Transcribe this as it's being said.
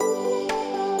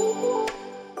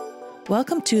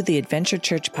Welcome to the Adventure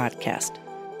Church podcast.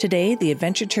 Today, the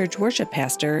Adventure Church worship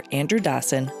pastor, Andrew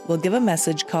Dawson, will give a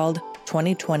message called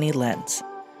 2020 Lens.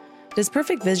 Does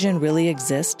perfect vision really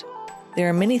exist? There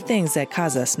are many things that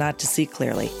cause us not to see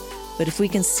clearly, but if we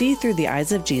can see through the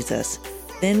eyes of Jesus,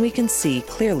 then we can see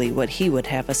clearly what he would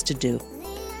have us to do.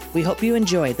 We hope you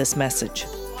enjoy this message.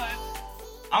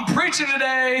 I'm preaching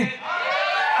today.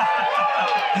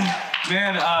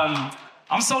 Man,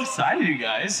 I'm so excited, you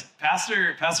guys.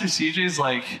 Pastor CJ's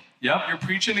like, yep, you're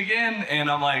preaching again. And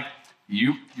I'm like,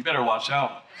 you better watch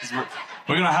out. Because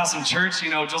we're going to have some church,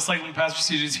 just like when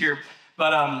Pastor CJ's here.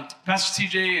 But Pastor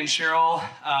CJ and Cheryl,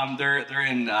 they're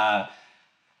in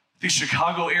the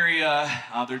Chicago area.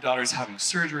 Their daughter's having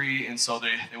surgery. And so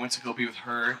they went to go be with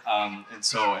her and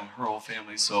her whole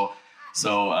family. So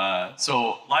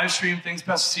live stream, thanks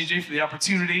Pastor CJ for the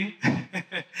opportunity.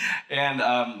 And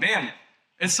man,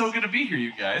 it's so good to be here,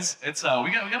 you guys. It's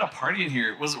we got a party in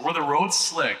here. Were the roads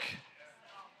slick?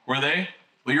 Were they?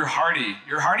 Well, you're hardy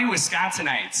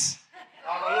Wisconsinites.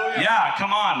 Hallelujah. Yeah,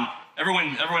 come on.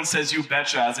 Everyone says you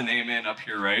betcha as an amen up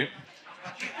here, right?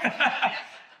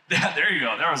 Yeah, there you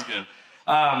go. That was good.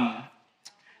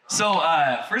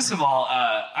 First of all,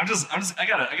 I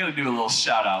gotta do a little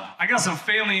shout out. I got some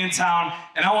family in town,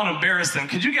 and I want to embarrass them.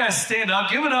 Could you guys stand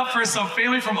up? Give it up for some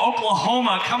family from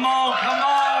Oklahoma. Come on.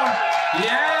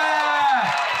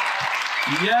 Yeah.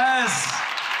 Yes.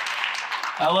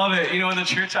 I love it. In the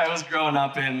church I was growing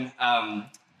up in,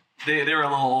 they were a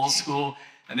little old school,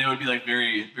 and they would be like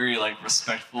very, very like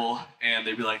respectful, and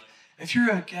they'd be like, if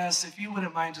you're a guest, if you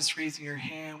wouldn't mind just raising your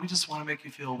hand, we just want to make you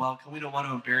feel welcome. We don't want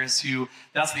to embarrass you.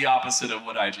 That's the opposite of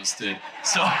what I just did.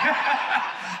 So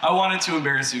I wanted to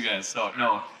embarrass you guys, so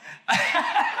no.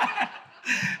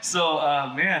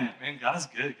 Man, God is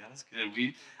good.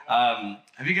 We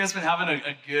have you guys been having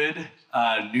a good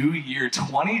new year,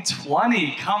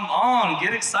 2020? Come on,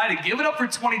 get excited. Give it up for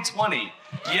 2020.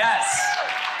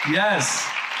 Yes.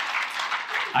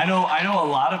 I know a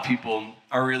lot of people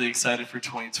are really excited for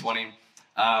 2020.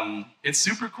 It's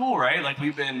super cool, right? Like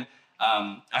we've been,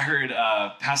 I heard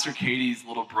Pastor Katie's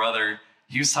little brother,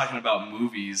 he was talking about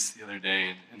movies the other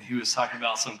day, and he was talking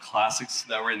about some classics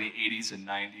that were in the 80s and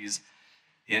 90s.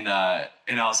 And I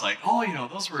was like, oh,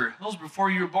 those were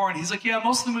before you were born. He's like, yeah,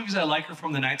 most of the movies I like are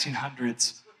from the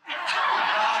 1900s.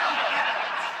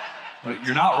 But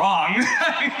you're not wrong.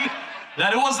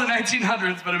 That it was the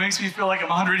 1900s, but it makes me feel like I'm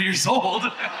 100 years old.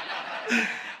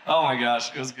 Oh my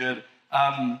gosh, it was good.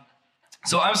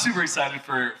 So I'm super excited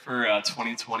for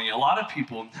 2020. A lot of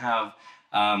people have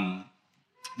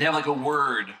like a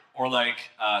word or like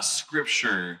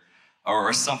scripture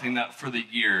or something that for the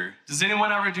year. Does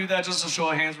anyone ever do that? Just a show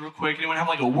of hands real quick. Anyone have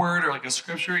like a word or like a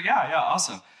scripture? Yeah,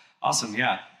 awesome,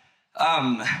 yeah.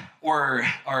 Or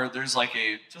there's like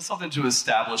just something to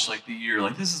establish like the year.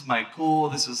 Like this is my goal.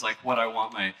 This is like what I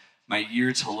want my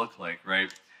year to look like,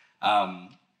 right?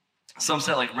 Some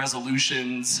set like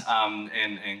resolutions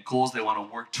and goals they want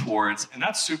to work towards, and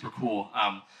that's super cool.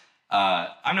 I'm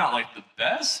not like the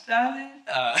best at it,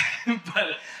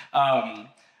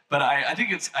 but I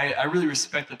think I really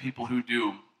respect the people who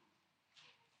do.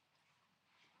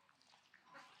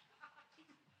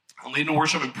 I'm leading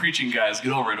worship and preaching, guys.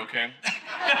 Get over it, okay?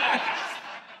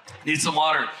 Need some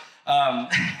water.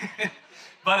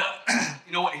 But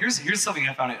you know what? Here's something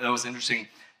I found that was interesting.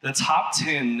 The top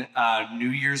 10 New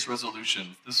Year's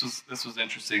resolutions. This was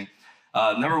interesting.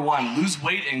 Number 1, lose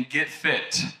weight and get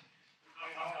fit.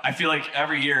 I feel like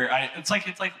every year, it's like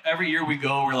every year we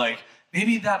go, we're like,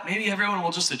 maybe everyone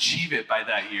will just achieve it by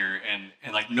that year,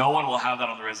 and like no one will have that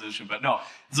on the resolution. But no,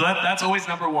 so that's always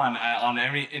number 1 on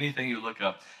anything you look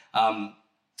up.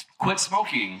 Quit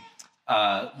smoking.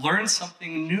 Learn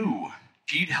something new.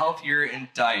 Eat healthier and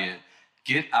diet.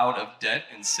 Get out of debt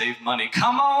and save money.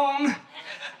 Come on.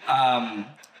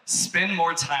 Spend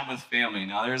more time with family.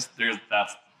 Now there's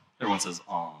everyone says,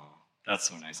 "Aw, that's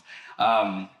so nice."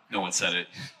 No one said it.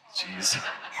 Jeez,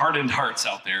 hardened hearts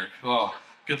out there. Oh,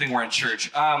 good thing we're in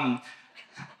church. I'm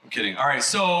kidding. All right,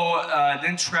 so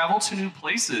then travel to new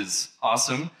places.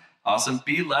 Awesome.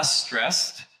 Be less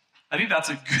stressed. I think that's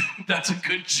a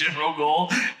good general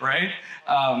goal, right?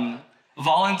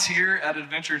 Volunteer at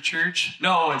Adventure Church.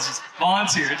 No, it's just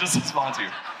volunteer. It just says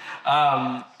volunteer.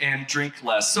 And drink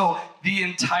less. So the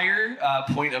entire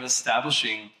point of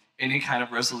establishing any kind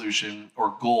of resolution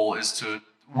or goal is to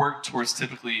work towards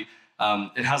typically,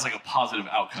 it has like a positive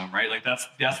outcome, right? Like that's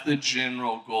the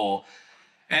general goal.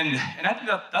 And I think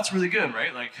that's really good,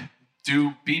 right? Like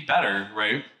be better,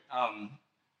 right?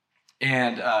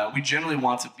 And we generally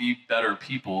want to be better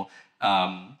people.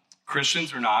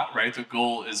 Christians or not, right? The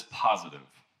goal is positive.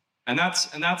 And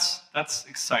that's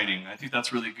exciting. I think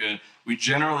that's really good. We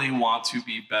generally want to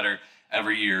be better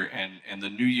every year, and the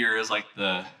new year is like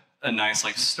a nice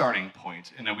like starting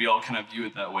point, and we all kind of view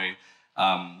it that way.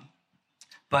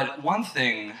 But one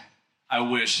thing I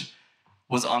wish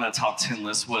was on a top 10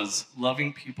 list was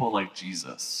loving people like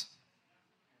Jesus.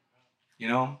 You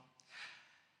know?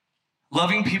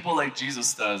 Loving people like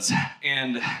Jesus does.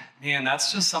 And man,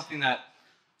 that's just something that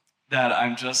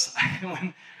I'm just,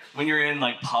 when you're in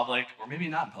like public, or maybe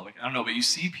not in public, I don't know, but you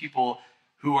see people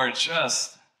who are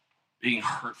just being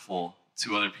hurtful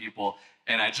to other people.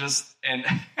 And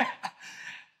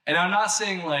and I'm not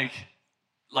saying like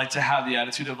to have the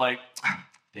attitude of like,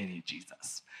 they need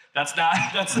Jesus. That's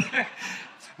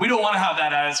we don't want to have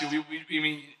that attitude. We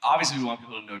mean, obviously we want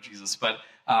people to know Jesus, but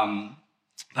I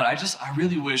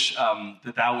really wish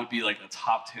that would be like a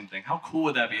top 10 thing. How cool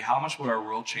would that be? How much would our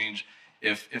world change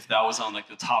if that was on like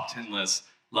the top 10 list,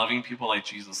 loving people like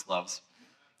Jesus loves?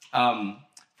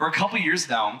 For a couple years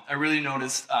now, I really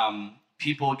noticed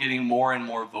people getting more and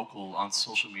more vocal on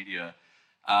social media.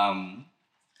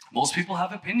 Most people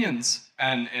have opinions,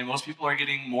 and most people are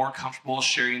getting more comfortable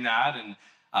sharing that, and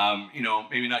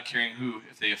maybe not caring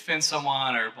if they offend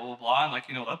someone or blah, blah, blah. And like,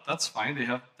 that's fine. They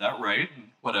have that right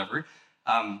and whatever.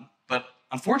 But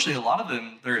unfortunately, a lot of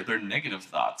them, they're negative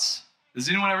thoughts. Does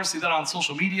anyone ever see that on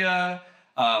social media?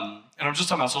 And I'm just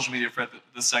talking about social media for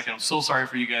this second. I'm so sorry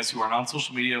for you guys who aren't on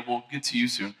social media. We'll get to you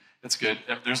soon. It's good.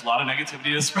 There's a lot of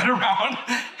negativity to spread around.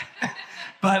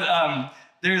 But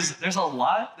there's a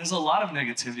lot of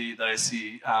negativity that I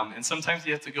see, and sometimes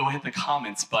you have to go hit the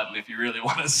comments button if you really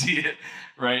want to see it,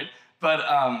 right? But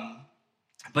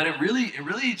it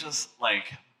really just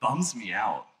like bums me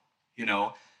out,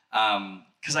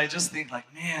 because I just think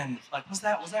like, man, like was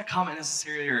that comment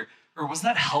necessary, or was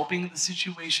that helping the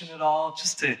situation at all,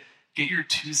 just to get your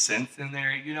 2 cents in there,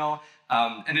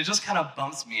 and it just kind of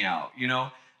bumps me out,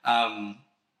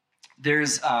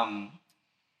 There's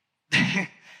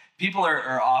people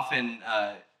are often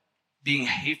being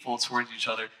hateful towards each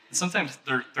other. And sometimes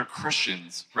they're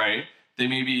Christians, right? They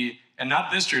may be, and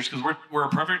not this church, because we're a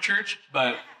perfect church,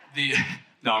 but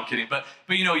no, I'm kidding. But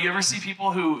you ever see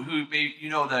people who may,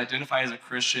 that identify as a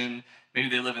Christian, maybe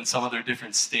they live in some other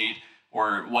different state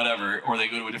or whatever, or they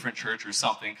go to a different church or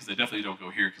something, because they definitely don't go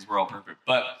here because we're all perfect.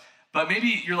 But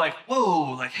maybe you're like,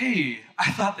 whoa, like, hey,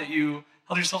 I thought that you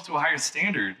held yourself to a higher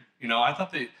standard. I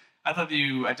thought that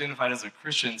you identified as a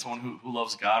Christian, someone who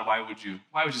loves God. Why would you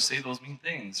say those mean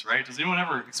things, right? Does anyone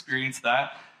ever experience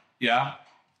that? Yeah?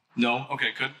 No? Okay,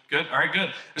 good. All right,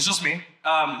 good. It's just me.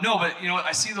 No, but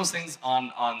I see those things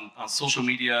on social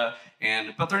media,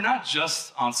 but they're not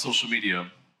just on social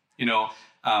media.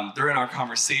 They're in our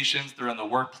conversations, they're in the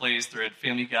workplace, they're at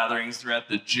family gatherings, they're at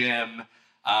the gym.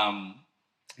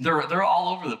 They're all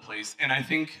over the place, and I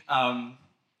think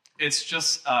it's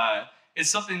just it's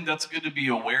something that's good to be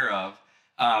aware of.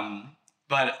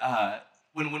 But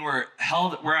when we're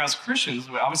as Christians,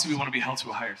 obviously we want to be held to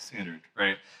a higher standard,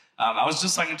 right? I was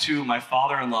just talking to my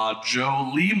father-in-law,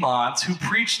 Joe Lemont, who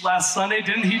preached last Sunday.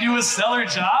 Didn't he do a stellar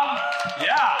job?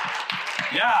 Yeah.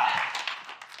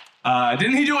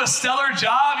 Didn't he do a stellar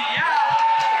job? Yeah.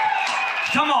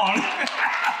 Come on.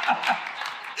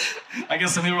 I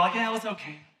guess some people were like, yeah, it was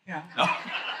okay. Yeah.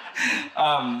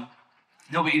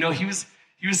 No, but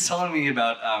he was telling me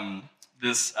about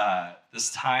this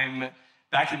time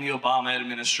back in the Obama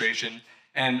administration.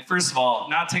 And first of all,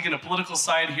 not taking a political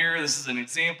side here. This is an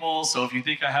example. So if you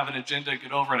think I have an agenda,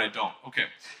 get over it. I don't. Okay.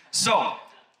 So,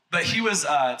 but he was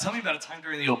telling me about a time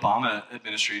during the Obama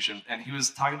administration, and he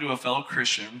was talking to a fellow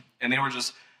Christian, and they were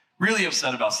just really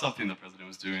upset about something the president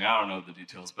was doing. I don't know the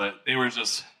details, but they were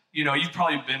just, you've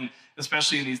probably been,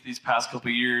 especially in these past couple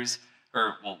of years,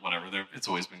 or well, whatever. It's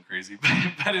always been crazy,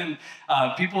 but in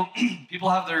people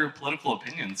have their political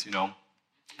opinions,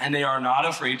 and they are not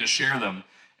afraid to share them.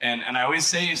 And I always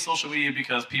say social media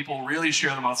because people really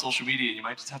share them on social media. You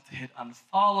might just have to hit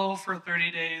unfollow for 30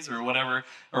 days or whatever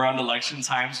around election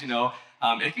times.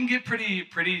 It can get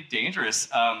pretty dangerous.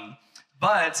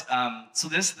 So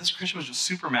this Christian was just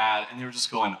super mad, and they were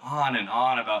just going on and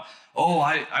on about, oh,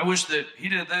 I wish that he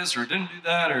did this or didn't do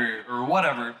that or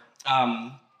whatever.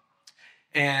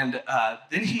 And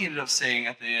then he ended up saying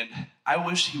at the end, I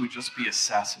wish he would just be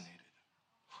assassinated.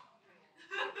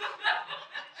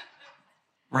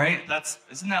 Right?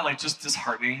 Isn't that like just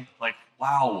disheartening? Like,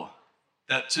 wow.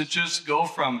 That to just go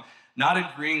from not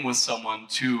agreeing with someone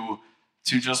to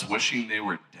just wishing they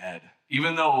were dead.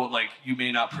 Even though like you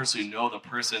may not personally know the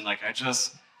person, like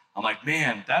I'm like,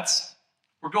 man,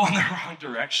 we're going the wrong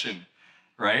direction.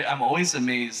 Right? I'm always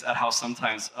amazed at how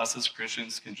sometimes us as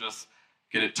Christians can just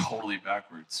get it totally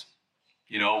backwards.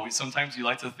 Sometimes you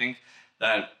like to think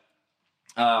that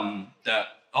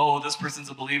this person's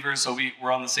a believer, so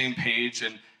we're on the same page,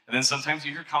 and then sometimes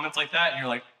you hear comments like that, and you're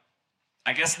like,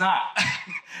 I guess not.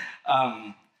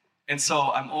 And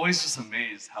so I'm always just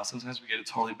amazed how sometimes we get it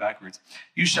totally backwards.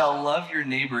 You shall love your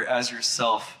neighbor as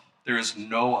yourself. There is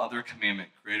no other commandment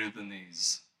greater than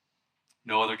these.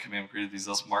 No other commandment greater than these.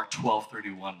 That's Mark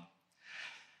 12:31.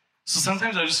 So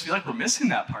sometimes I just feel like we're missing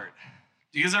that part.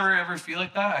 Do you guys ever feel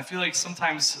like that? I feel like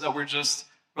sometimes that we're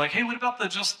like, hey, what about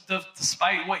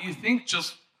despite what you think,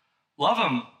 just love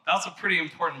them. That's a pretty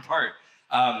important part.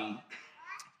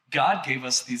 God gave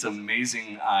us these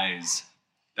amazing eyes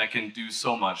that can do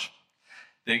so much.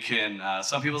 They can,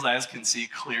 some people's eyes can see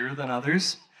clearer than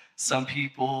others. Some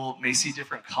people may see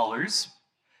different colors.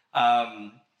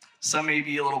 Some may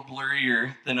be a little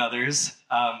blurrier than others.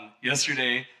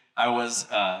 Yesterday, I was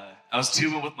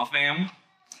tubing with my fam,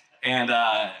 and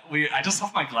I just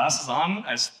left my glasses on.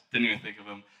 I just didn't even think of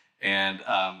them.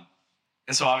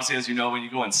 And so obviously, as you know, when you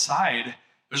go inside,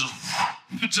 there's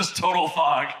just total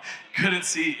fog. Couldn't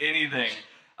see anything.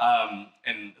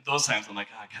 And those times I'm like,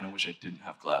 I kind of wish I didn't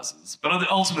have glasses. But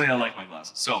ultimately, I like my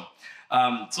glasses. So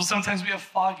sometimes we have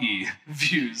foggy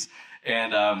views.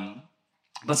 And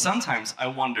but sometimes I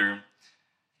wonder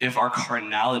if our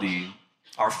carnality,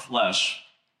 our flesh,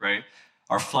 right?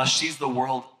 Our flesh sees the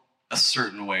world a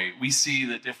certain way. We see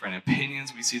the different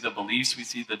opinions, we see the beliefs, we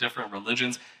see the different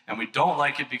religions, and we don't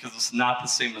like it because it's not the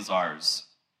same as ours.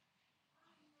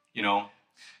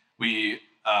 We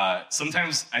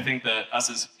sometimes I think that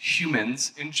us as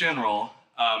humans in general,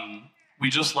 we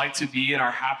just like to be in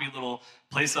our happy little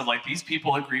place of like, these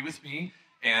people agree with me,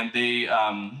 and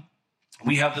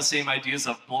we have the same ideas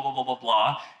of blah, blah, blah, blah,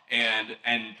 blah, and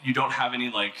you don't have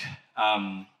any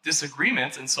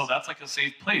disagreements, and so that's like a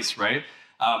safe place, right?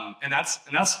 And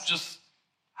that's just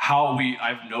how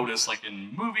I've noticed, like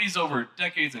in movies over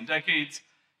decades and decades,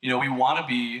 we want to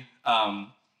be in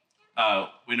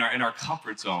our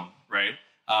comfort zone, right?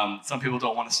 Some people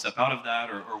don't want to step out of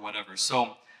that or whatever.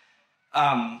 So,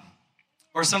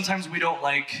 or sometimes we don't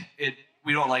like it.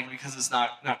 We don't like it because it's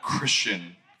not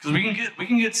Christian. Because we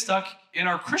can get stuck in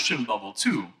our Christian bubble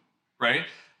too, right?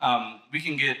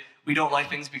 We don't like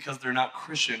things because they're not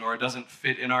Christian or it doesn't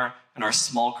fit in our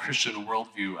small Christian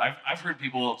worldview. I've heard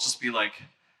people just be like,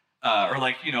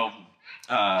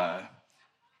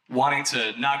 wanting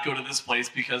to not go to this place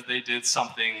because they did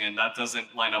something and that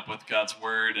doesn't line up with God's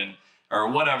word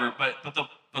or whatever. But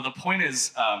the point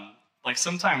is,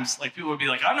 sometimes people would be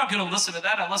like, I'm not going to listen to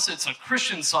that unless it's a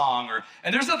Christian song,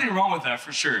 and there's nothing wrong with that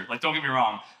for sure. Don't get me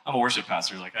wrong, I'm a worship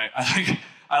pastor.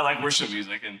 I like worship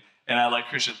music and I like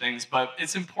Christian things, but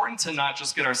it's important to not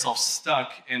just get ourselves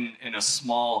stuck in a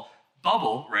small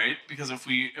bubble, right? Because if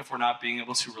we're not being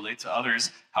able to relate to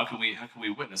others, how can we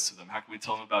witness to them? How can we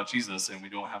tell them about Jesus and we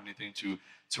don't have anything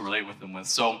to relate with them with?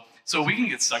 So we can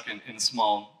get stuck in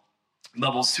small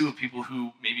bubbles too of people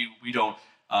who maybe we don't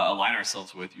align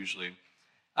ourselves with usually.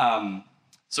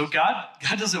 So God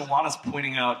doesn't want us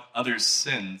pointing out others'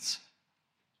 sins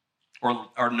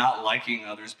or not liking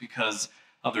others because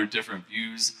of their different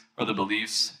views or the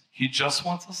beliefs. He just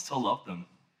wants us to love them.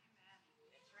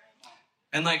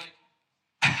 And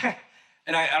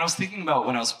and I was thinking about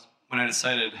when I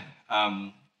decided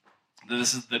that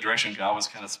this is the direction God was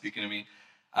kind of speaking to me.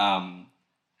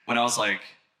 When I was like,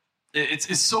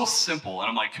 it's so simple, and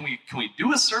I'm like, can we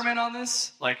do a sermon on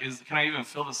this? Can I even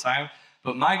fill this time?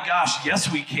 But my gosh,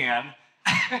 yes, we can.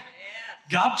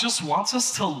 God just wants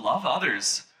us to love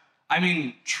others. I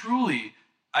mean, truly,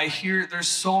 I hear there's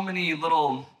so many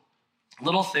little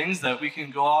things that we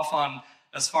can go off on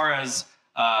as far as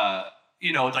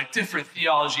different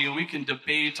theology, and we can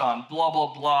debate on blah,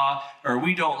 blah, blah, or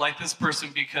we don't like this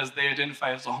person because they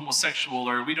identify as a homosexual,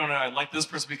 or we don't like this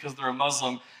person because they're a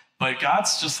Muslim. But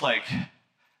God's just like,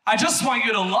 I just want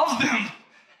you to love them.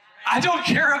 I don't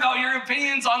care about your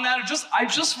opinions on that. I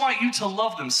just want you to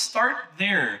love them. Start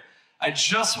there. I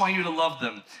just want you to love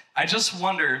them. I just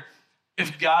wonder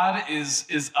if God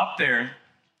is up there,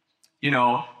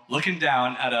 looking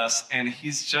down at us, and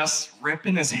he's just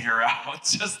ripping his hair out.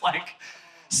 Just like,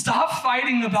 stop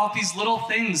fighting about these little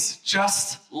things.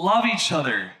 Just love each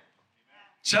other.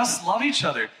 Just love each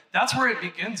other. That's where it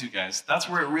begins, you guys. That's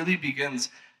where it really begins.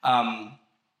 And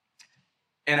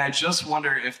I just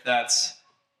wonder if that's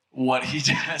what he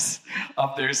does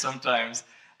up there sometimes.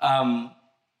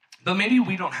 But maybe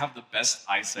we don't have the best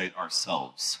eyesight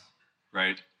ourselves,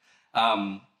 right?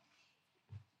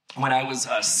 When I was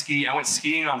I went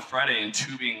skiing on Friday and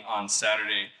tubing on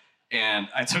Saturday, and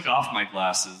I took off my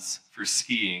glasses for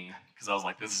skiing because I was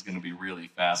like, this is going to be really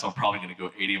fast. I'm probably going to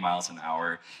go 80 miles an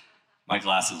hour. my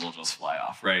glasses will just fly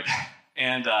off, right?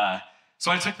 And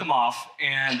so I took them off,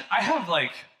 and I have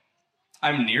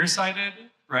I'm nearsighted,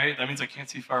 right? That means I can't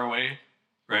see far away,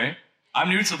 right? I'm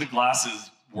new to the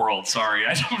glasses world, sorry.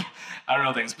 I don't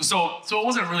know things. So it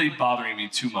wasn't really bothering me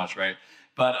too much, right?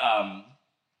 But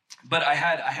I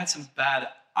had some bad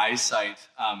eyesight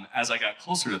as I got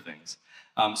closer to things.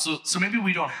 So maybe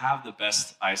we don't have the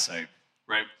best eyesight,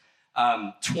 right?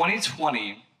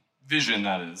 2020 vision,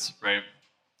 that is, right?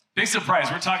 Big surprise,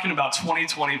 we're talking about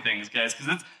 2020 things, guys,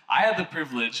 because I had the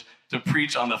privilege to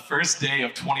preach on the first day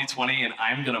of 2020, and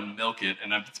I'm going to milk it,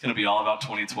 and it's going to be all about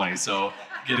 2020, so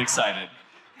get excited.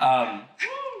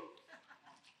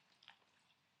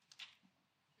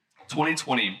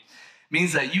 2020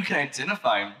 means that you can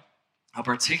identify a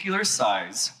particular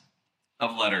size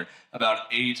of letter,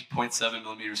 about 8.7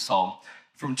 millimeters tall,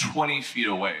 from 20 feet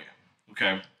away,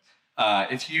 okay?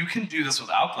 If you can do this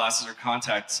without glasses or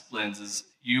contact lenses,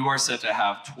 you are said to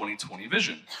have 20/20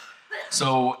 vision.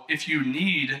 So if you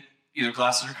need either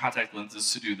glasses or contact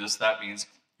lenses to do this, that means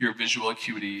your visual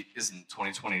acuity isn't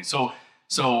 20/20. So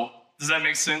does that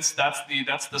make sense?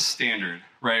 That's the standard,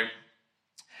 right?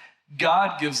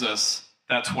 God gives us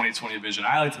that 20/20 vision.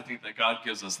 I like to think that God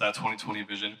gives us that 20/20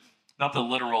 vision, not the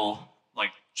literal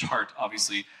chart,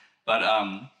 obviously, but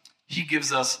he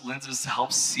gives us lenses to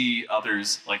help see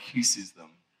others like he sees them.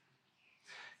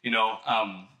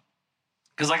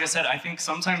 Because like I said, I think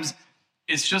sometimes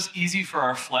it's just easy for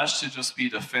our flesh to just be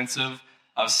defensive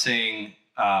of saying,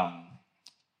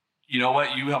 you know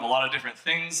what, you have a lot of different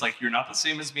things, you're not the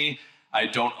same as me, I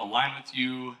don't align with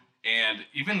you, and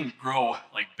even grow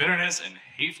bitterness and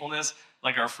hatefulness,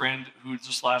 like our friend who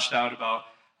just lashed out about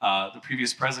the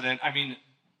previous president. I mean,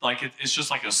 it's just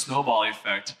like a snowball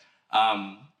effect.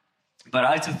 But I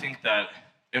like to think that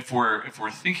if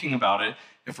we're thinking about it,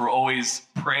 if we're always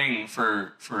praying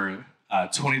for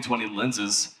 20/20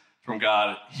 lenses from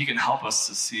God, he can help us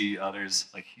to see others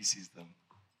like he sees them.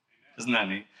 Isn't that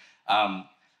neat?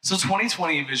 So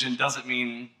 20/20 vision doesn't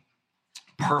mean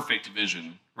perfect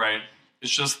vision, right?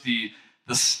 It's just the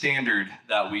standard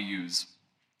that we use.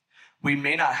 We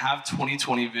may not have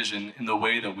 20/20 vision in the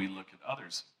way that we look at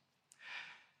others.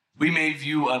 We may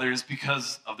view others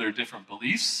because of their different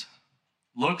beliefs,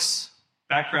 looks,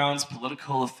 backgrounds,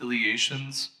 political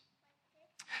affiliations,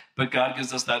 but God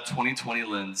gives us that 20/20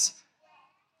 lens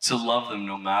to love them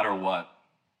no matter what.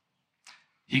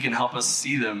 He can help us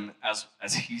see them as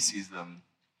he sees them.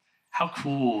 How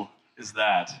cool is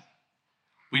that?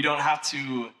 We don't have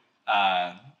to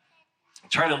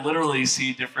try to literally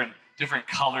see different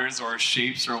colors or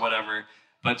shapes or whatever,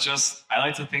 but I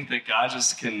like to think that God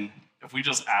just can, if we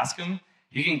just ask him,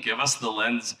 he can give us the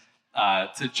lens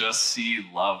to just see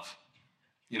love,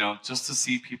 just to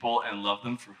see people and love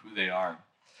them for who they are.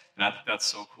 And I think that's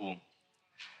so cool.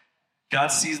 God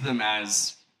sees them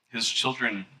as his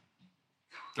children.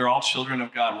 They're all children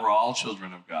of God. We're all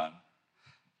children of God.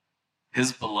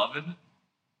 His beloved,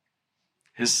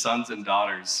 his sons and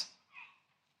daughters.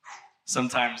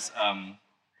 Sometimes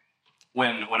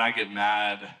when I get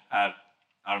mad at,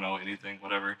 I don't know, anything,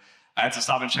 whatever, I have to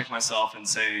stop and check myself and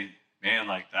say, man,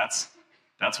 that's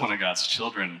one of God's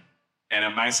children. And it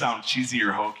might sound cheesy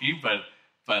or hokey, but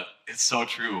it's so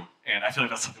true. And I feel like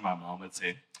that's something my mom would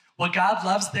say. Well, God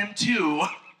loves them too.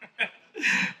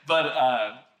 but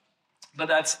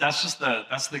that's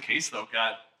the case though.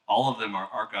 God, all of them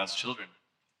are God's children.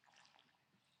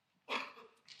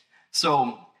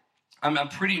 So I'm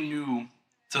pretty new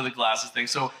to the glasses thing.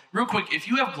 So real quick, if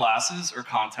you have glasses or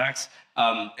contacts,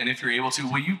 and if you're able to,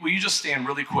 will you just stand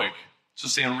really quick?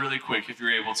 Just stand really quick if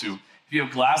you're able to. If you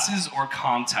have glasses or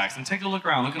contacts, and take a look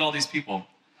around. Look at all these people.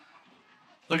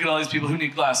 Look at all these people who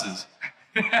need glasses.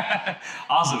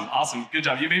 Awesome. Good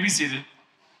job. You may be seated.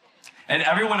 And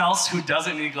everyone else who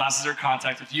doesn't need glasses or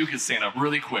contacts, if you could stand up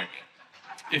really quick,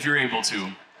 if you're able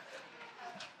to.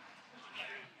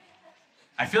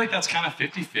 I feel like that's kind of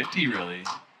 50-50, really.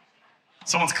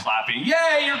 Someone's clapping.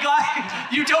 Yay,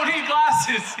 you don't need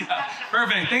glasses. Yeah,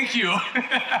 perfect, thank you.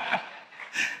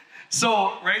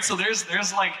 So there's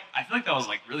I feel like that was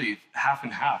really half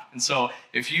and half. And so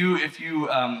if you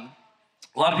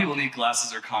a lot of people need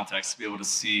glasses or contacts to be able to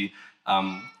see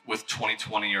with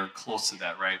 20/20 or close to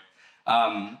that, right?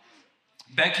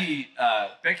 Becky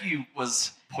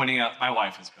was pointing out, my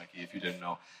wife is Becky, if you didn't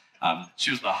know.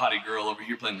 She was the hottie girl over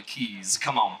here playing the keys.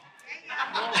 Come on.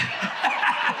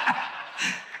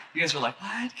 You guys were like,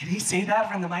 what? Can he say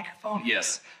that from the microphone?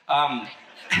 Yes.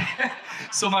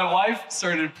 So my wife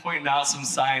started pointing out some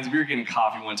signs. We were getting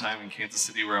coffee one time in Kansas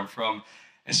City, where I'm from,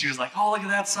 and she was like, oh, look at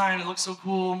that sign. It looks so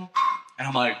cool. And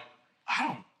I'm like,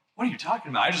 what are you talking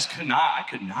about? I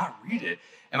could not read it.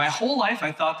 And my whole life,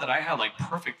 I thought that I had like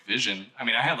perfect vision. I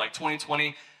mean, I had like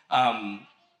 20/20,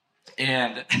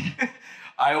 and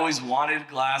I always wanted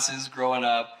glasses growing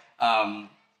up.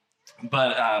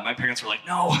 But my parents were like,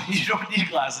 no, you don't need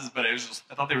glasses. But I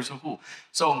thought they were so cool.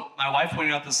 So my wife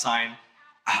pointed out the sign.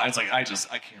 I was like, I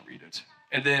can't read it.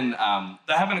 And then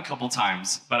that happened a couple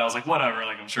times, but I was like, whatever,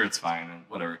 like I'm sure it's fine and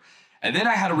whatever. And then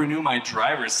I had to renew my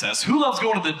driver's test. Who loves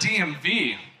going to the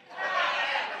DMV?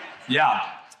 Yeah.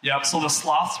 So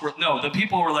the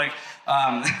people were like,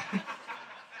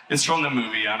 it's from the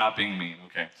movie, I'm not being mean,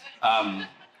 okay.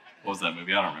 What was that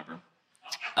movie? I don't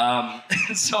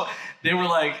remember. So they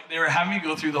were having me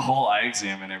go through the whole eye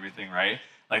exam and everything, right?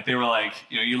 Like they were like,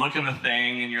 you look in the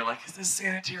thing and you're like, is this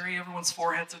sanitary? Everyone's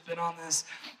foreheads have been on this.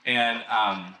 And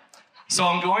so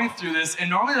I'm going through this, and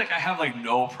normally like I have like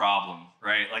no problem,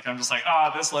 right? Like I'm just like,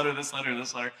 this letter.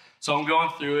 So I'm going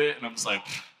through it and I'm just like,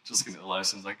 just give me the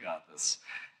license, I got this.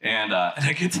 And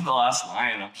I get to the last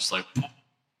line and I'm just like,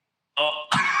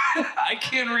 I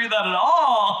can't read that at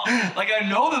all. Like I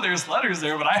know that there's letters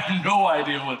there, but I have no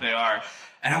idea what they are.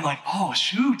 And I'm like, oh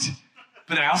shoot.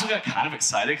 But then I also got kind of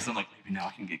excited because I'm like, maybe now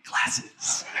I can get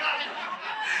glasses,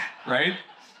 right?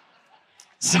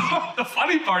 So the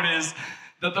funny part is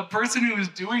that the person who was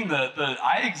doing the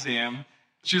eye exam,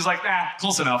 she was like, nah,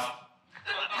 close enough.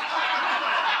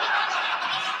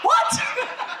 What?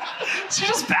 She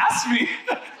just passed me.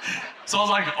 So I was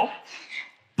like, oh,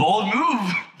 bold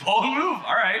move,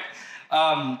 all right.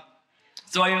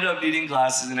 So I ended up needing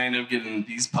glasses and I ended up getting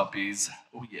these puppies.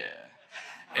 Oh yeah.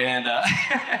 And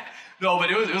no,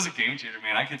 but it was a game changer,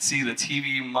 man. I could see the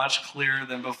TV much clearer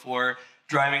than before.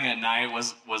 Driving at night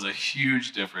was a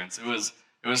huge difference. It was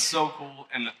so cool,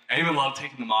 and I even love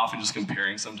taking them off and just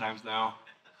comparing sometimes now.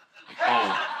 Like,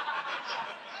 oh.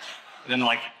 And then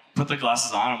like put the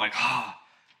glasses on, I'm like,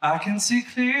 I can see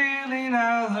clearly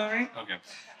now. Okay.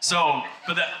 So,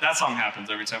 but that song happens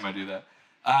every time I do that.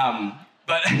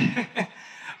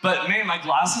 But man, my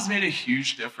glasses made a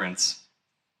huge difference.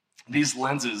 These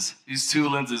two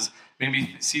lenses, made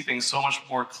me see things so much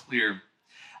more clear.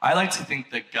 I like to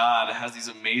think that God has these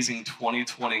amazing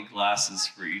 20/20 glasses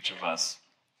for each of us.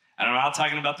 And I'm not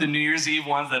talking about the New Year's Eve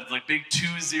ones that like big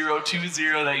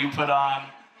 2020 that you put on.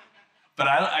 But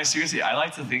I seriously, I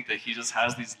like to think that he just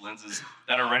has these lenses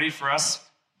that are ready for us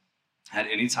at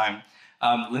any time.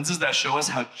 Lenses that show us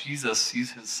how Jesus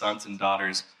sees his sons and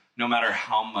daughters, no matter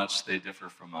how much they differ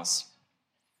from us.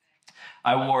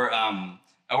 I wore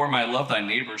my Love Thy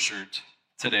Neighbor shirt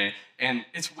today, and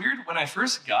it's weird, when I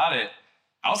first got it,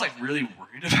 I was like really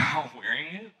worried about wearing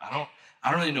it. I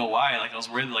don't really know why. Like I was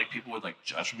worried that like people would like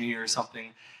judge me or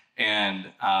something,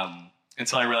 and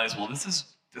until I realized, well, this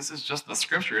is just the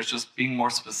scripture. It's just being more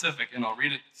specific, and I'll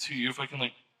read it to you if I can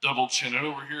like double chin it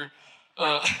over here.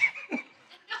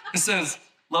 It says,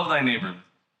 "Love thy neighbor.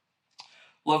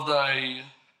 Love thy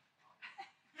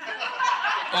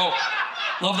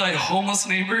homeless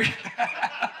neighbor."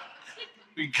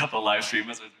 We can cut the live stream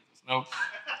as I do this. No.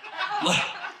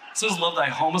 It says, love thy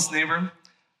homeless neighbor,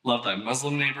 love thy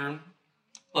Muslim neighbor,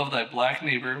 love thy black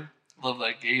neighbor, love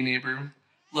thy gay neighbor,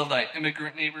 love thy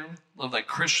immigrant neighbor, love thy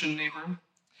Christian neighbor,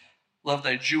 love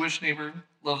thy Jewish neighbor,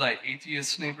 love thy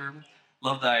atheist neighbor,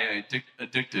 love thy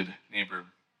addicted neighbor.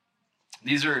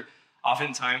 These are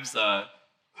oftentimes the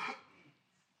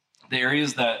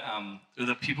areas that, or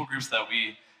the people groups that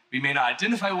we may not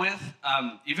identify with,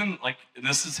 even like, and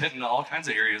this is hitting all kinds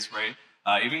of areas, right?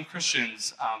 Even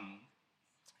Christians,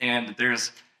 and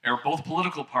there's both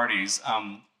political parties,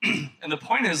 and the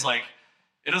point is like,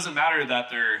 it doesn't matter that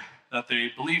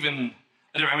they believe in.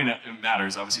 I mean, it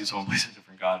matters obviously. Someone believes in a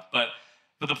different God, but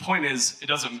the point is, it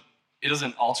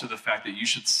doesn't alter the fact that you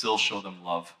should still show them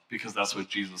love, because that's what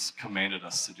Jesus commanded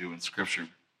us to do in Scripture.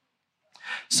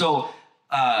 So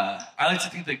I like to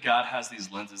think that God has these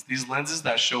lenses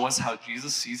that show us how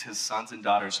Jesus sees his sons and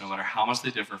daughters, no matter how much they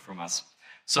differ from us.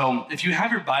 So if you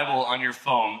have your Bible on your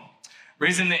phone,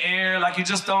 raise it in the air like you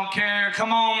just don't care.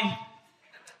 Come on.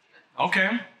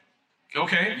 Okay.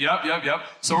 Yep.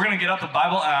 So we're going to get out the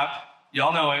Bible app.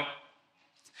 Y'all know it.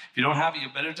 If you don't have it, you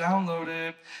better download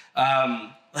it.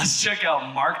 Let's check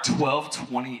out Mark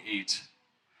 12:28.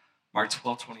 Mark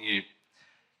 12:28.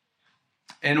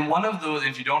 And one of those,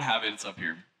 if you don't have it, it's up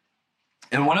here.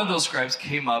 And one of those scribes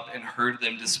came up and heard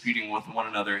them disputing with one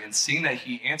another. And seeing that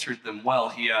he answered them well,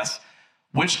 he asked,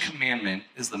 which commandment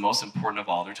is the most important of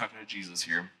all? They're talking to Jesus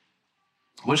here.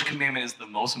 Which commandment is the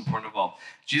most important of all?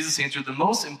 Jesus answered, the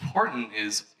most important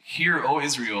is, hear, O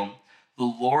Israel, the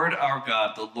Lord our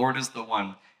God, the Lord is the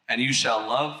one. And you shall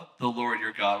love the Lord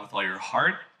your God with all your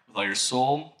heart, with all your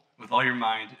soul, with all your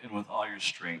mind, and with all your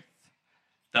strength.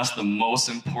 That's the most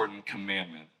important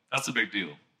commandment. That's a big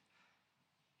deal.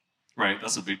 Right?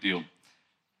 That's a big deal.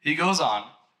 He goes on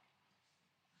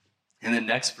in the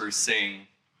next verse saying,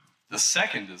 the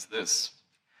second is this: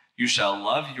 you shall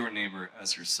love your neighbor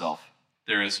as yourself.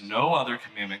 There is no other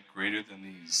commandment greater than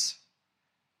these.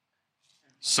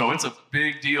 So it's a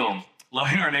big deal.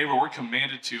 Loving our neighbor, we're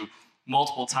commanded to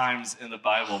multiple times in the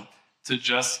Bible to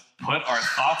just put our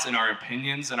thoughts and our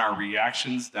opinions and our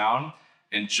reactions down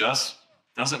and just,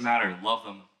 doesn't matter, love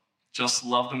them. Just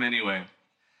love them anyway.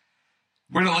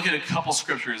 We're going to look at a couple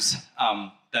scriptures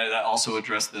that also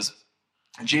address this.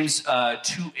 James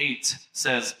 2:8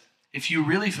 says, if you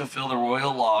really fulfill the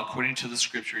royal law according to the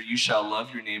scripture, you shall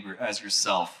love your neighbor as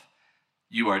yourself.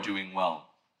 You are doing well.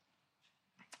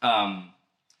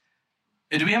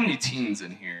 Do we have any teens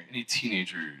in here? Any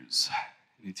teenagers?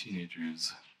 Any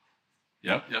teenagers?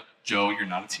 Yep. Joe, you're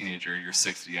not a teenager. You're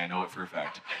 60. I know it for a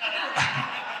fact.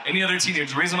 Any other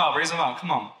teenagers? Raise them up.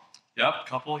 Come on. Yep,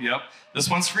 couple. Yep. This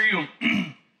one's for you.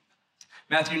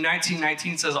 Matthew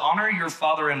 19:19 says, honor your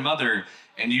father and mother,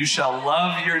 and you shall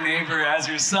love your neighbor as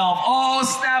yourself. Oh,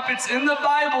 snap, it's in the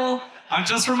Bible. I'm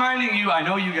just reminding you. I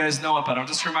know you guys know it, but I'm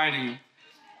just reminding you.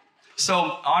 So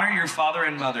honor your father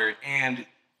and mother, and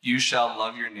you shall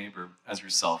love your neighbor as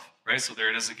yourself. Right? So there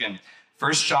it is again.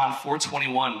 1 John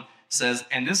 4:21 says,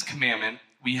 and this commandment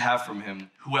we have from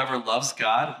him, whoever loves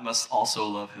God must also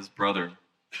love his brother.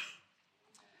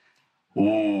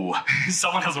 Ooh,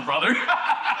 someone has a brother?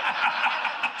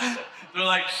 They're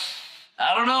like,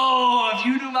 I don't know if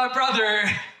you knew my brother.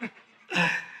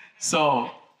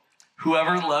 So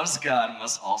whoever loves God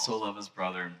must also love his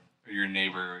brother or your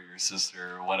neighbor or your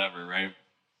sister or whatever, right?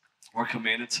 We're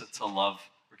commanded to love.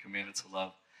 We're commanded to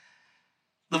love.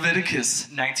 Leviticus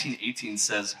 19:18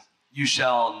 says, you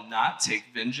shall not take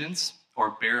vengeance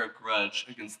or bear a grudge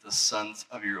against the sons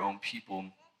of your own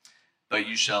people, but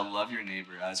you shall love your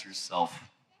neighbor as yourself.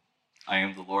 I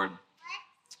am the Lord.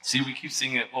 See, we keep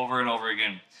seeing it over and over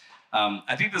again.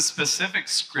 I think the specific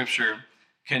scripture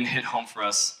can hit home for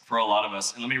us, for a lot of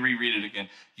us. And let me reread it again.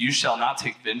 You shall not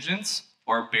take vengeance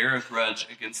or bear a grudge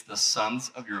against the sons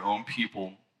of your own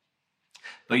people,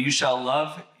 but you shall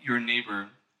love your neighbor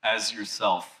as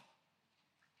yourself.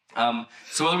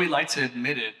 So whether we like to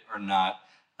admit it or not,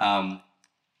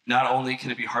 not only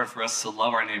can it be hard for us to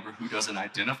love our neighbor who doesn't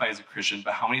identify as a Christian,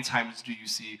 but how many times do you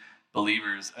see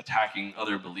believers attacking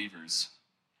other believers?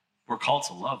 We're called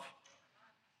to love.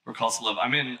 We're called to love.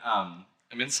 I'm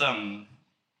in some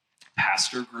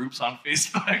pastor groups on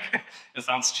Facebook. It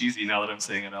sounds cheesy now that I'm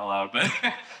saying it out loud, but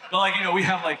like, we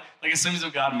have like Assemblies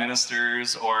of God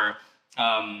ministers or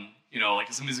like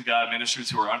Assemblies of God ministers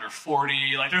who are under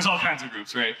 40. Like, there's all kinds of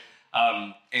groups, right?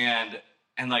 And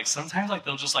like sometimes like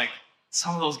they'll just like,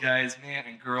 some of those guys, man,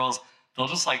 and girls, they'll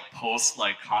just like post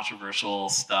like controversial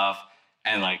stuff,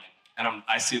 and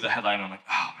I see the headline and I'm like,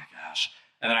 oh my gosh.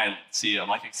 And then I'm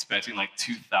like expecting like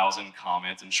 2,000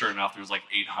 comments, and sure enough, there's like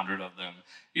 800 of them.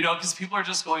 Because people are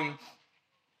just going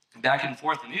back and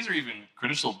forth, and these are even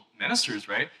credentialed ministers,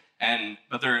 right?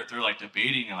 But they're like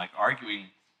debating and like arguing,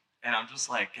 and I'm just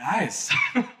like, guys,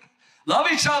 love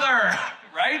each other,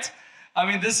 right? I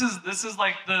mean, this is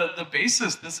like the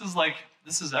basis. This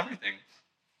is everything.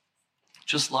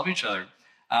 Just love each other.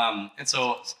 And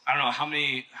so I don't know how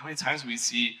many times we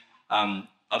see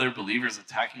other believers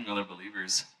attacking other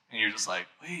believers, and you're just like,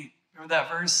 wait, remember that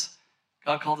verse?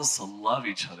 God called us to love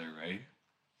each other, right?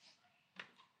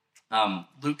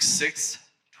 Luke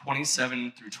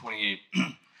 6:27 through 28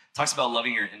 talks about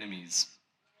loving your enemies.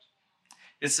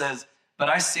 It says, but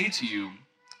I say to you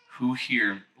who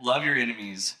hear, love your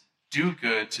enemies, do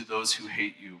good to those who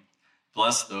hate you,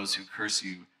 bless those who curse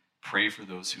you, pray for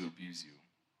those who abuse you.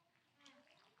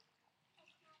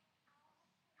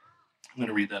 I'm going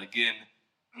to read that again.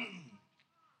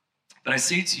 But I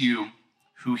say to you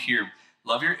who hear,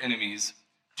 love your enemies,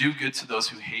 do good to those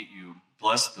who hate you,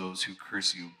 bless those who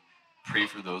curse you, pray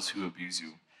for those who abuse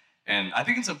you. And I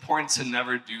think it's important to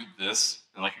never do this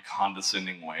in like a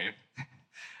condescending way.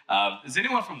 Is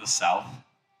anyone from the South?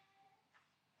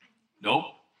 Nope.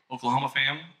 Oklahoma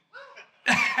fam?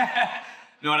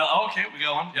 No, okay, we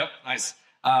got one. Yep, nice.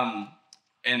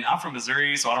 And I'm from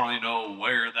Missouri, so I don't really know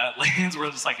where that lands. We're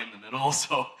just like in the middle.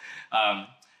 So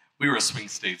we were a swing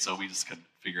state, so we just couldn't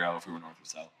figure out if we were north or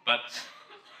south. But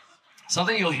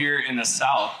something you'll hear in the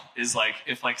South is like,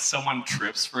 if like someone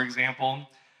trips, for example,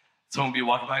 someone will be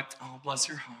walking by, oh, bless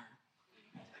your heart.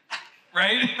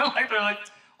 Right? Like they're like,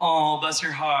 oh, bless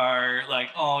your heart. Like,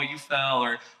 oh, you fell,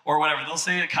 or whatever. They'll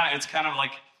say it's kind of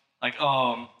like,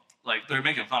 oh, like they're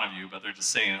making fun of you, but they're just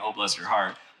saying, oh, bless your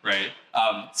heart. right?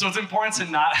 So it's important to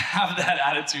not have that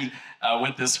attitude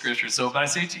with this scripture. But I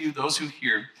say to you, those who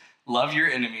hear, love your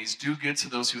enemies, do good to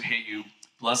those who hate you,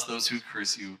 bless those who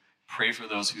curse you, pray for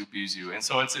those who abuse you. And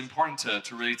so it's important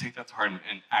to really take that to heart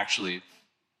and actually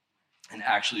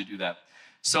do that.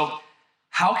 So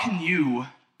how can you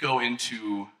go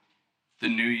into the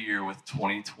new year with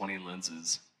 2020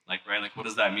 lenses? Like, right? Like, what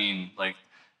does that mean? Like,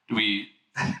 do we...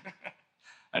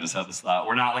 I just had this thought.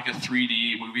 We're not like a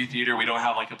 3D movie theater. We don't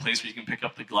have like a place where you can pick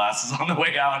up the glasses on the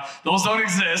way out. Those don't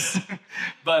exist.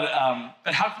 But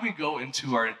how can we go into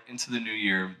the new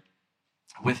year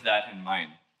with that in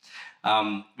mind?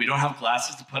 We don't have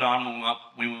glasses to put on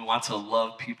when we want to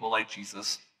love people like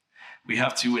Jesus. We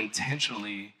have to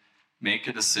intentionally make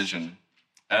a decision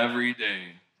every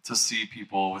day to see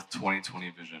people with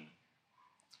 2020 vision.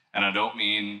 And I don't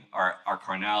mean our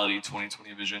carnality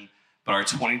 2020 vision, but our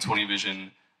 2020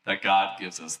 vision that God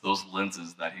gives us, those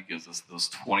lenses that he gives us, those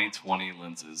 2020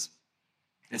 lenses.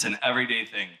 It's an everyday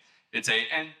thing.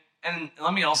 And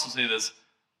let me also say this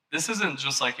isn't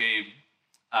just like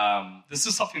this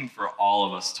is something for all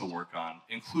of us to work on,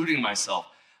 including myself.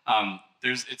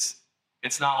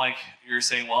 It's not like you're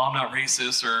saying, well, I'm not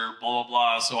racist or blah, blah,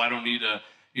 blah, so I don't need to,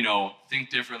 think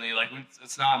differently. Like,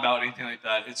 it's not about anything like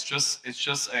that. It's just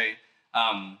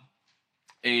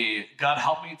God,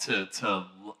 help me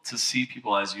to see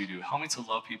people as you do. Help me to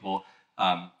love people,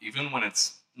 even when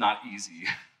it's not easy,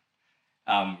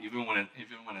 even when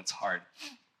it's hard.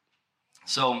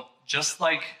 So just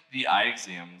like the eye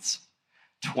exams,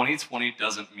 2020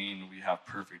 doesn't mean we have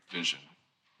perfect vision,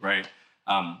 right?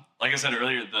 Like I said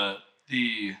earlier, the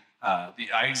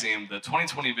eye exam, the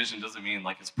 2020 vision doesn't mean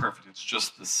like it's perfect. It's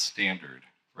just the standard,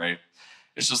 right?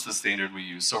 It's just the standard we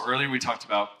use. So earlier we talked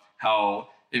about how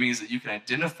it means that you can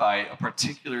identify a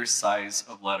particular size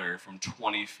of letter from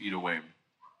 20 feet away.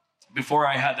 Before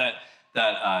I had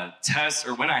that test,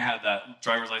 or when I had that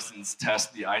driver's license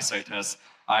test, the eyesight test,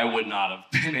 I would not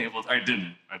have been able to, I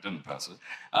didn't pass it.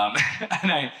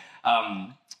 And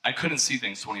I couldn't see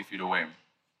things 20 feet away.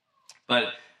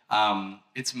 But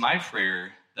it's my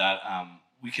prayer that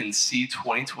we can see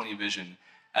 2020 vision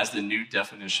as the new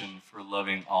definition for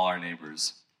loving all our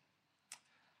neighbors.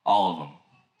 All of them.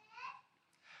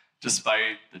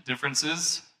 Despite the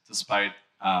differences, despite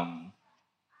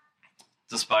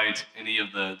any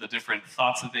of the different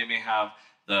thoughts that they may have,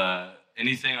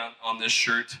 anything on this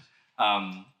shirt,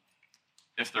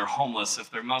 if they're homeless, if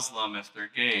they're Muslim, if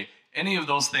they're gay, any of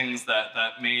those things that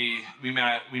we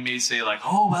may say like,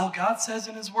 oh well, God says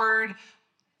in His Word,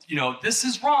 this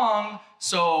is wrong.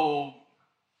 So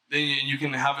then you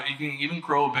can even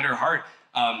grow a bitter heart.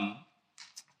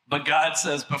 But God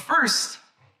says, but first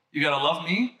you got to love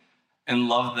me and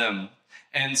love them.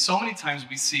 And so many times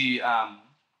we see, I've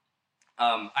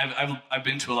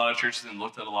been to a lot of churches and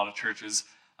looked at a lot of churches,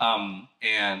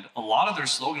 and a lot of their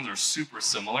slogans are super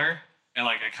similar. And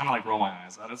like, I kind of like roll my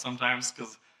eyes at it sometimes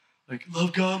because like,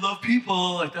 love God, love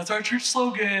people, like that's our church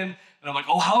slogan. And I'm like,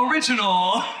 oh, how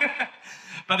original.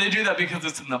 But they do that because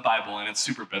it's in the Bible and it's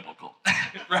super biblical,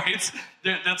 right?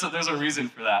 There's a reason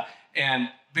for that. And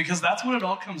because that's what it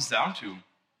all comes down to,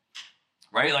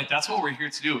 right? Like that's what we're here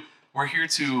to do. We're here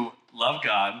to love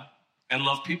God and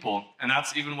love people. And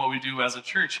that's even what we do as a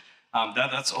church.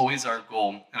 That's always our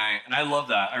goal. And I love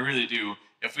that. I really do.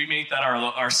 If we make that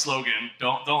our slogan,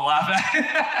 don't laugh at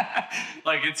it.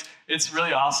 Like it's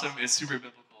really awesome. It's super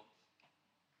biblical.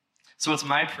 So it's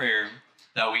my prayer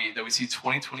that we see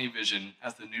 2020 vision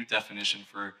as the new definition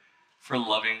for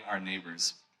loving our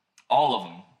neighbors. All of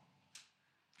them.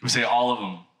 Can we say all of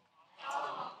them?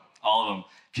 All of them.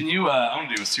 Can you, I want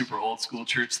to do a super old school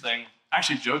church thing.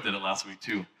 Actually, Joe did it last week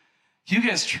too. Can you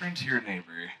guys turn to your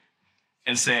neighbor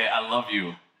and say, I love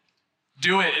you?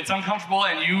 Do it. It's uncomfortable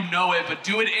and you know it, but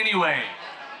do it anyway.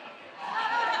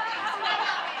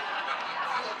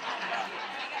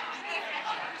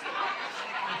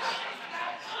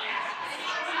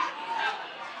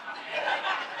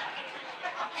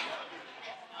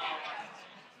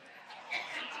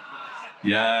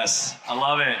 Yes, I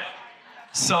love it.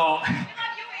 So,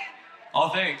 oh,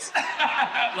 thanks.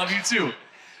 Love you too.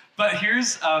 But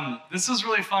here's, this is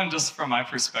really fun just from my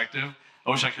perspective. I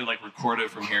wish I could like record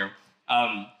it from here.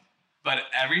 But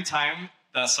every time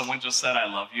that someone just said, I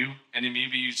love you, and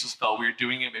maybe you just felt weird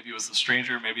doing it, maybe it was a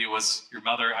stranger, maybe it was your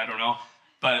mother, I don't know.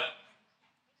 But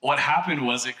what happened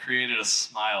was it created a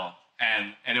smile,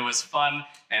 and it was fun,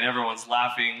 and everyone's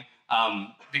laughing,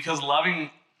 because loving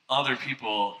other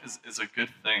people is a good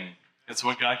thing. It's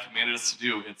what God commanded us to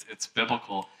do. It's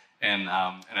biblical, and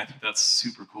I think that's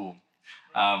super cool.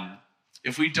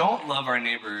 If we don't love our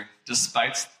neighbor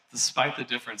despite the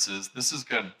differences, this is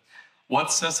good. What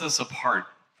sets us apart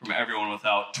from everyone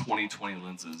without 2020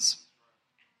 lenses?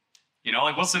 You know,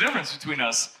 like what's the difference between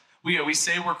us? We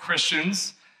say we're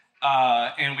Christians,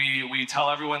 and we tell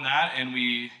everyone that, and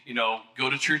we, you know, go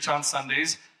to church on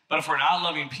Sundays. But if we're not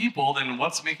loving people, then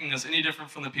what's making us any different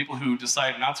from the people who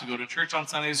decide not to go to church on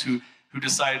Sundays, who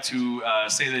decide to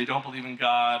say they don't believe in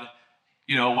God?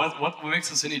 You know, what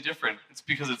makes us any different? It's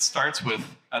because it starts with,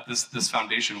 at this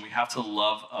foundation, we have to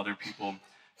love other people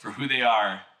for who they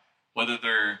are, whether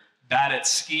they're bad at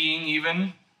skiing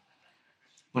even.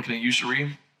 Looking at you,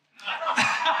 Cherie.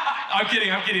 I'm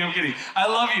kidding. I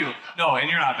love you. No, and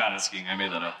you're not bad at skiing. I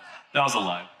made that up. That was a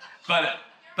lie. But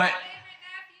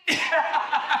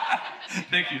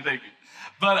thank you.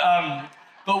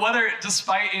 But whether,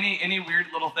 despite any weird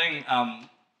little thing,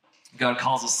 God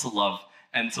calls us to love.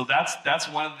 And so that's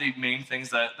one of the main things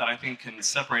that I think can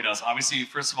separate us. Obviously,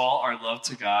 first of all, our love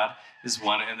to God is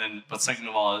one, but second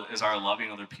of all is our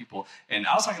loving other people. And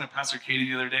I was talking to Pastor Katie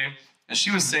the other day, and she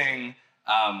was saying,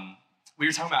 we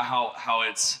were talking about how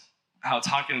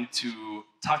talking to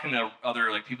other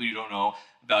like people you don't know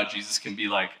about Jesus can be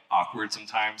like awkward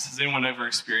sometimes. Has anyone ever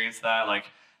experienced that? Like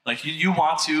you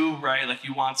want to, right? Like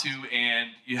you want to, and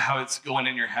how it's going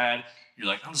in your head. You're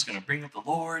like, I'm just going to bring up the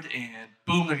Lord, and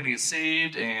boom, they're going to get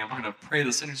saved, and we're going to pray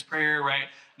the sinner's prayer, right?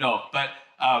 No, but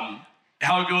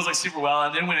how it goes like super well,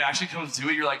 and then when it actually comes to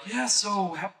it, you're like, yeah,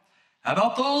 so how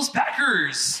about those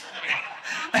Packers?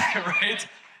 Right?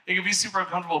 It can be super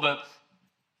uncomfortable, but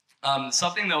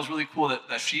something that was really cool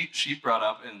that she brought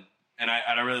up, and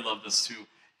I really love this too,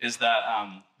 is that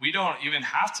we don't even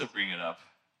have to bring it up.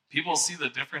 People see the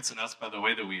difference in us by the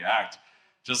way that we act,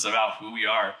 just about who we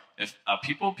are. If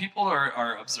people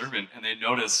are observant, and they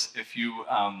notice if you're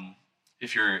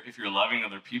loving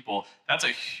other people, that's a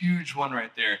huge one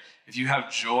right there. If you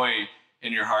have joy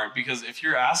in your heart, because if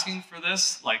you're asking for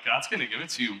this, like God's going to give it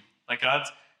to you. Like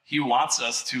He wants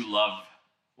us to love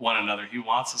one another. He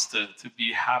wants us to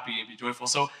be happy and be joyful.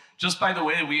 So just by the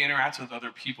way that we interact with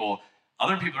other people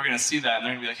are going to see that, and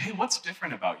they're going to be like, hey, what's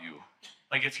different about you?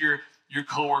 Like if your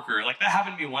coworker, like that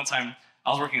happened to me one time.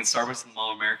 I was working at Starbucks in the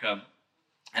Mall of America,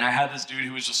 and I had this dude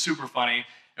who was just super funny,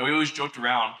 and we always joked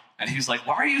around, and he was like,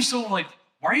 why are you so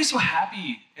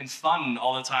happy and fun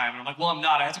all the time? And I'm like, well, I'm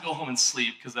not. I have to go home and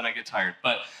sleep because then I get tired.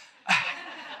 But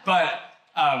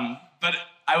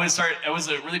I would start, it was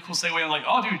a really cool segue. I'm like,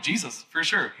 oh, dude, Jesus, for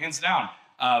sure, hands down.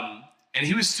 And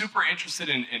he was super interested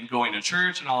in going to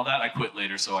church and all that. I quit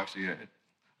later, so actually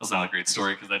that's not a great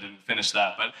story because I didn't finish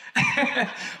that. But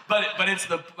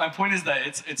my point is that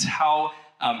it's how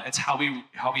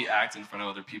we act in front of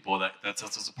other people that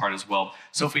sets us apart as well.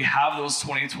 So if we have those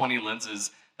 2020 lenses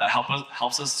that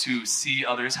helps us to see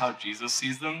others how Jesus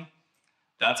sees them,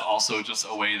 that's also just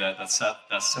a way that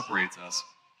separates us.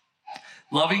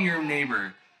 Loving your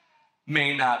neighbor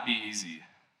may not be easy,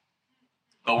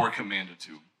 but we're commanded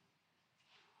to.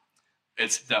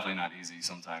 It's definitely not easy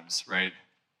sometimes, right?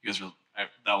 You guys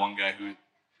that one guy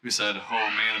who said, "Oh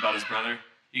man," about his brother,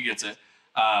 he gets it.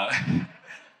 But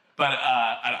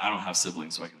I don't have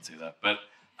siblings, so I can say that. But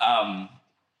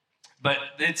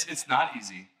it's not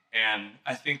easy, and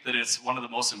I think that it's one of the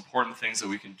most important things that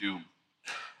we can do.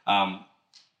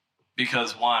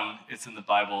 Because one, it's in the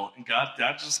Bible, and God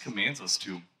just commands us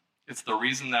to. It's the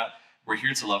reason that we're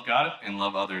here to love God and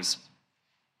love others.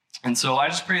 And so I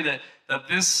just pray that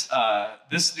this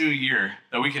new year,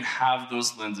 that we can have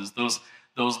those lenses, those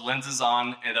lenses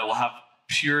on, and that we'll have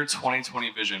pure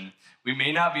 2020 vision. We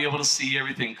may not be able to see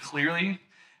everything clearly.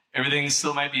 Everything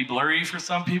still might be blurry for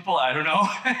some people. I don't know.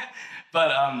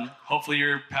 But hopefully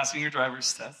you're passing your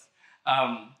driver's test.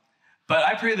 But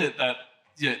I pray that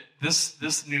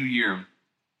this new year,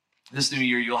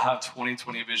 you'll have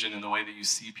 2020 vision in the way that you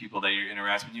see people, that you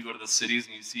interact. When you go to the cities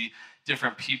and you see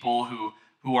different people who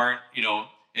aren't,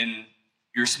 in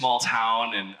your small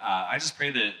town, and I just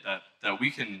pray that we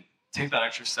can take that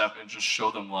extra step and just show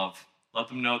them love. Let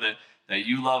them know that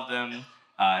you love them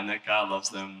and that God loves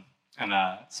them. And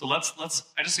so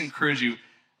I just encourage you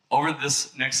over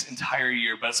this next entire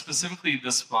year, but specifically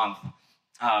this month,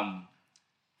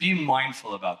 be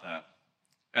mindful about that.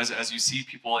 As you see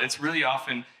people, it's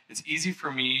easy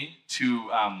for me to,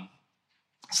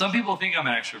 some people think I'm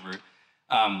an extrovert.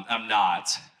 I'm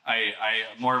not.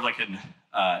 I'm more of like an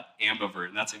ambivert,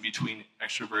 and that's in between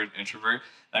extrovert and introvert.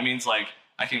 That means like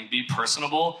I can be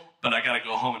personable, but I got to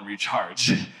go home and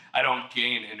recharge. I don't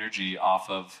gain energy off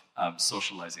of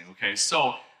socializing, okay?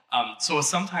 So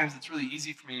sometimes it's really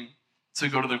easy for me to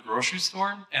go to the grocery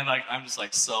store, and like I'm just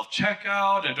like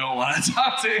self-checkout. I don't want to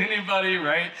talk to anybody,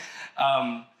 right?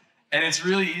 And it's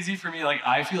really easy for me, like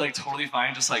I feel like totally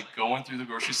fine just like going through the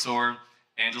grocery store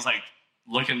and just like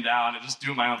looking down and just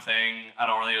doing my own thing. I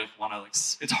don't really want to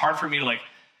it's hard for me to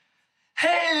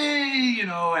hey,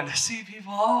 and see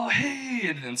people, oh, hey,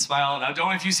 and smile.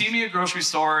 Now, if you see me at the grocery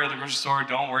store,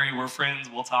 don't worry, we're friends,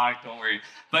 we'll talk, don't worry.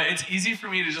 But it's easy for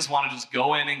me to just want to just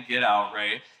go in and get out,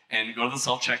 right? And go to the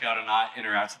self-checkout and not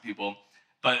interact with people.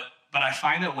 But I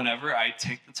find that whenever I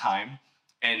take the time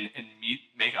and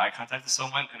make eye contact with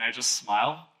someone, and I just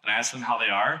smile and I ask them how they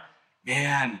are,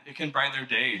 man, it can brighten their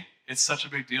day. It's such a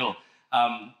big deal.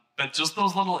 But just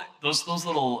those little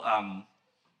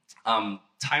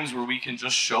times where we can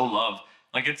just show love,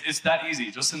 it's that easy.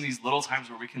 Just in these little times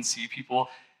where we can see people,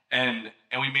 and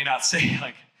we may not say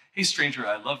 "Hey, stranger,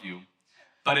 I love you,"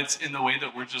 but it's in the way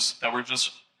that we're just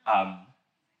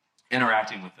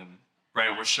interacting with them,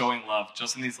 right? We're showing love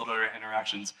just in these little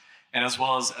interactions, and as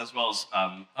well as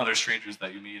other strangers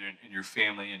that you meet in your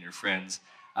family and your friends.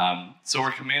 So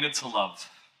we're commanded to love.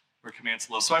 We're commanded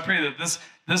to love. So I pray that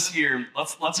this year,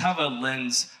 let's have a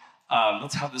lens.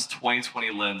 Let's have this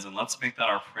 2020 lens, and let's make that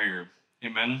our prayer.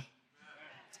 Amen.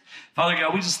 Father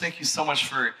God, we just thank you so much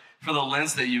for the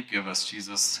lens that you give us,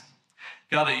 Jesus.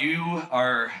 God, that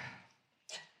you're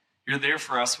there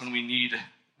for us when we need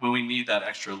that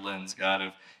extra lens,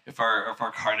 God. If our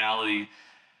carnality,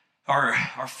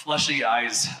 our fleshly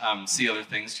eyes see other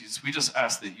things, Jesus, we just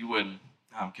ask that you would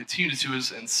continue to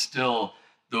instill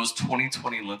those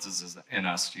 2020 lenses in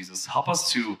us, Jesus. Help us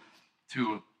to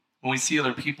when we see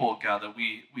other people, God, that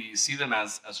we see them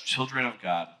as children of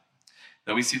God,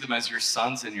 that we see them as your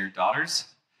sons and your daughters.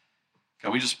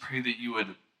 God, we just pray that you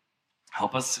would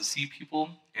help us to see people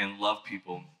and love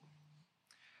people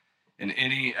in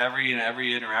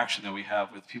every interaction that we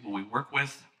have with people we work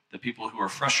with, the people who are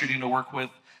frustrating to work with,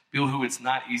 people who it's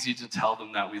not easy to tell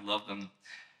them that we love them.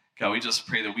 God, we just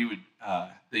pray that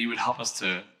that you would help us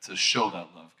to show that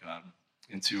love, God,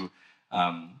 and to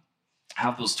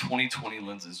have those 2020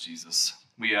 lenses, Jesus.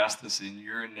 We ask this in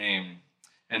your name.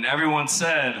 And everyone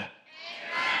said,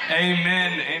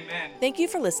 Amen. Amen. Thank you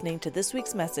for listening to this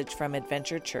week's message from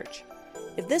Adventure Church.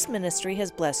 If this ministry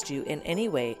has blessed you in any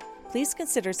way, please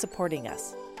consider supporting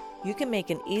us. You can make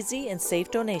an easy and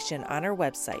safe donation on our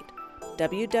website,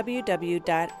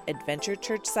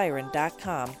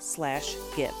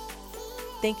 www.adventurechurchsiren.com/give.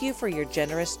 Thank you for your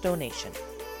generous donation.